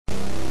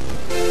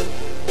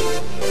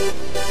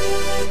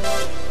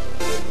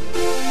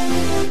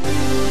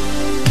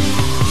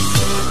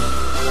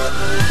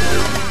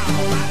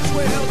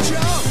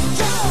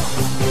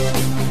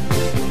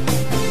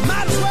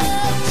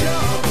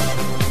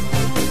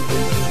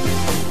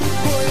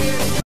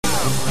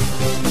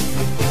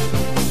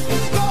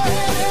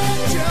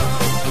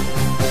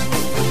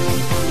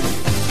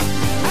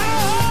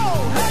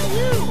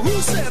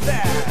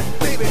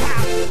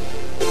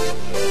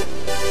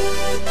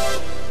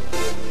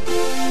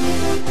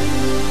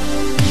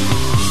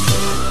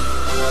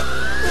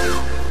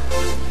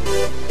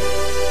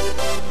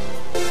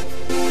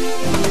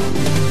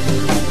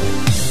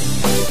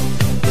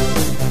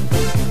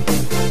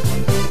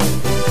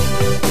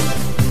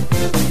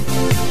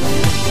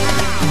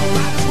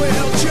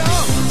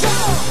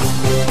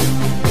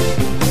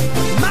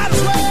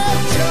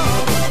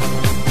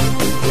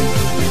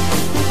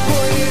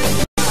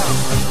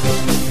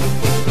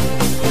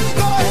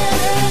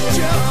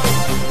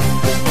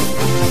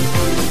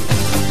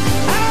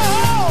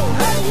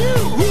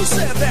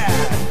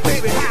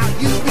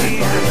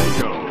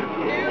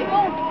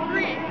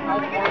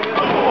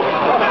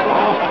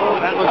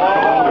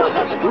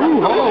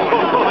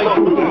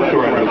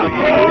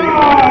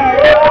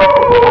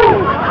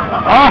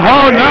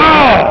Oh,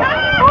 no!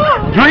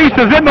 Drees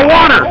is in the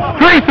water!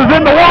 Drees is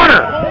in the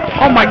water!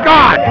 Oh, my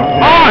God!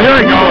 Oh,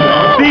 here he goes.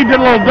 Steve did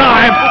a little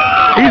dive.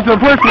 He's the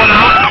first one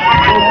out.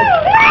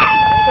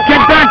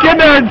 Get back in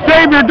there and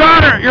save your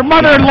daughter, your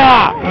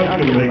mother-in-law. Oh,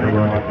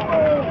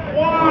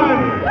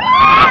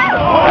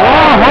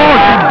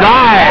 she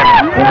dived.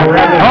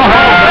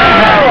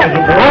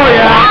 Oh,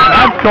 yeah,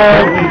 that's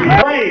cool.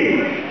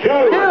 3,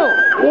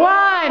 2, 1.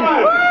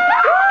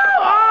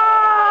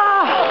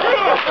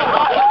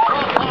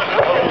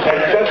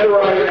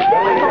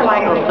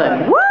 Michelson.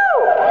 Woo!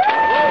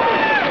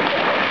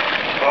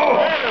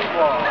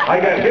 I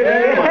got hit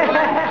in.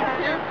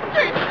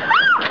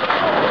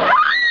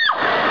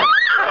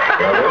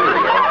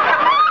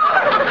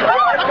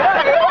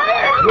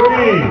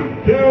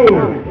 3,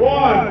 2,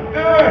 1, do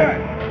it!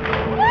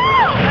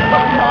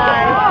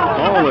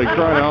 Holy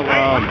crap out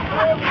loud.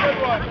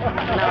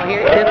 No,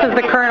 this is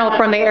the colonel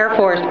from the Air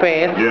Force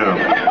Base. Yeah.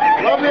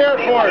 Love the Air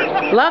Force.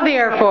 Love the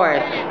Air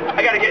Force.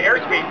 I got to get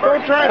airspeed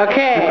first.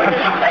 Okay.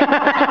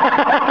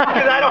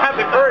 Because I don't have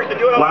the courage to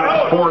do it on my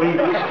Last own.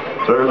 40.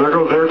 There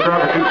goes air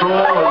traffic control,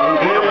 and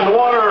he's in the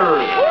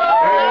water.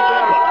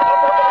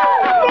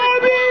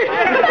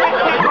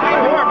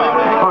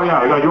 Oh,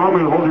 yeah. You want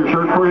me to hold your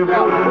shirt for you?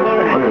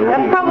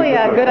 That's probably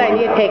a good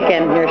idea,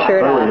 taking your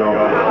shirt There we off. go.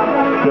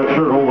 That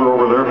shirt holder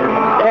over there.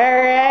 All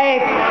right.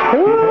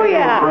 Ooh,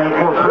 yeah.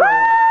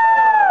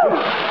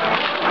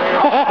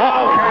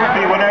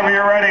 See, whenever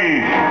you're ready.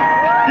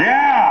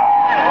 Yeah!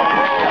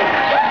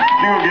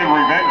 You will get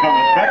revenge on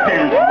the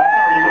spectators for that.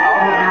 Are you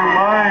out of your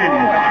mind?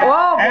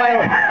 Oh, boy.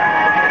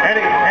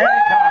 Anytime.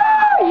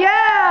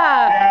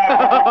 Yeah.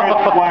 Good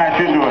splash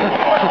into it.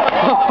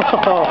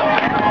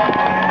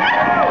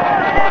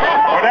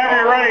 Whenever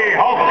you're ready,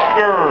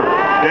 Hulkster,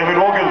 David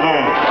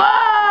Wilkinson.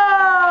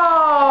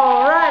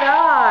 Oh, right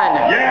on.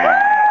 Yeah!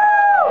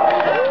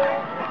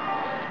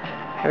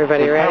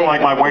 Everybody ready? Kind of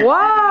like my wife.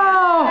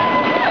 Whoa!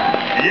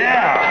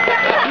 Yeah!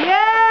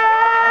 Yeah!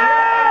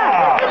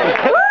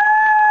 Yeah!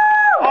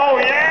 Oh,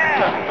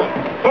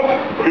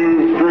 yeah!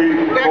 2,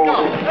 3, 4.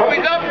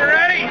 Who's up? We're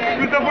ready.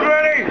 Who's up and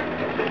ready?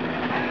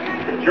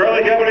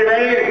 Charlie, everybody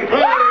ready?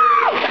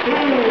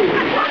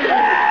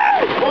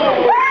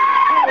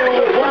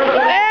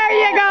 There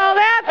you go.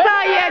 That's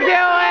how you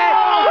do it.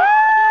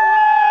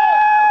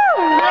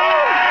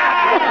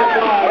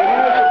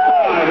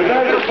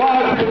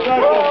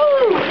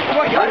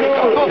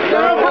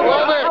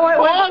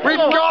 We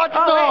got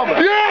some.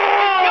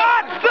 Yeah!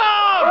 Got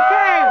some.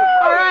 Okay.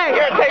 All right.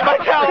 Here, take my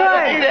towel.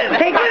 Good. Eat it.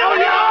 Take it. Oh,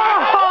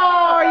 yeah.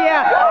 Oh,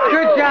 yeah.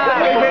 Good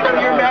job.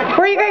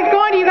 Where are you guys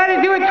going? You got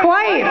to do it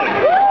twice.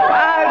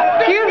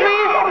 Excuse me.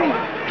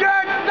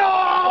 Get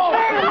some.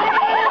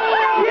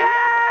 Yeah.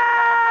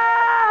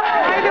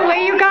 By the way,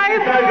 you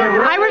guys,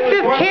 I was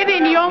just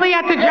kidding. You only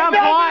have to jump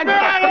once.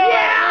 Yeah.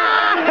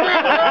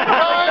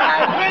 Oh,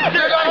 God.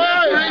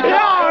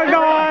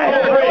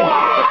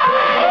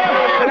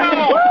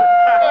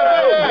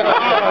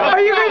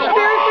 Are you guys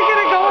seriously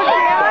going to go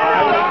again?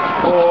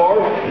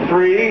 4,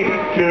 3,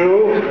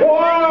 2, 1.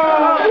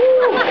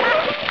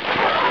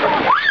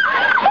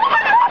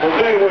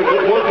 Okay,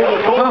 we're working the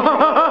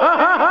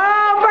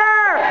Oh,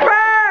 Burr!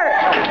 Burr!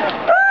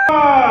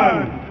 Oh,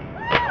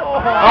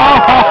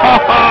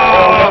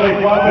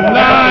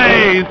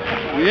 nice!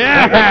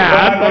 Yeah,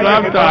 that's what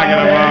I'm talking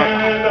about.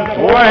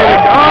 Boy,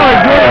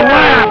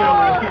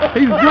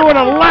 he's doing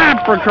a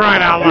lap for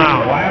crying out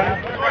loud.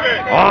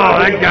 Oh,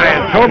 that guy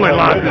has totally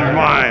lost his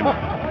mind.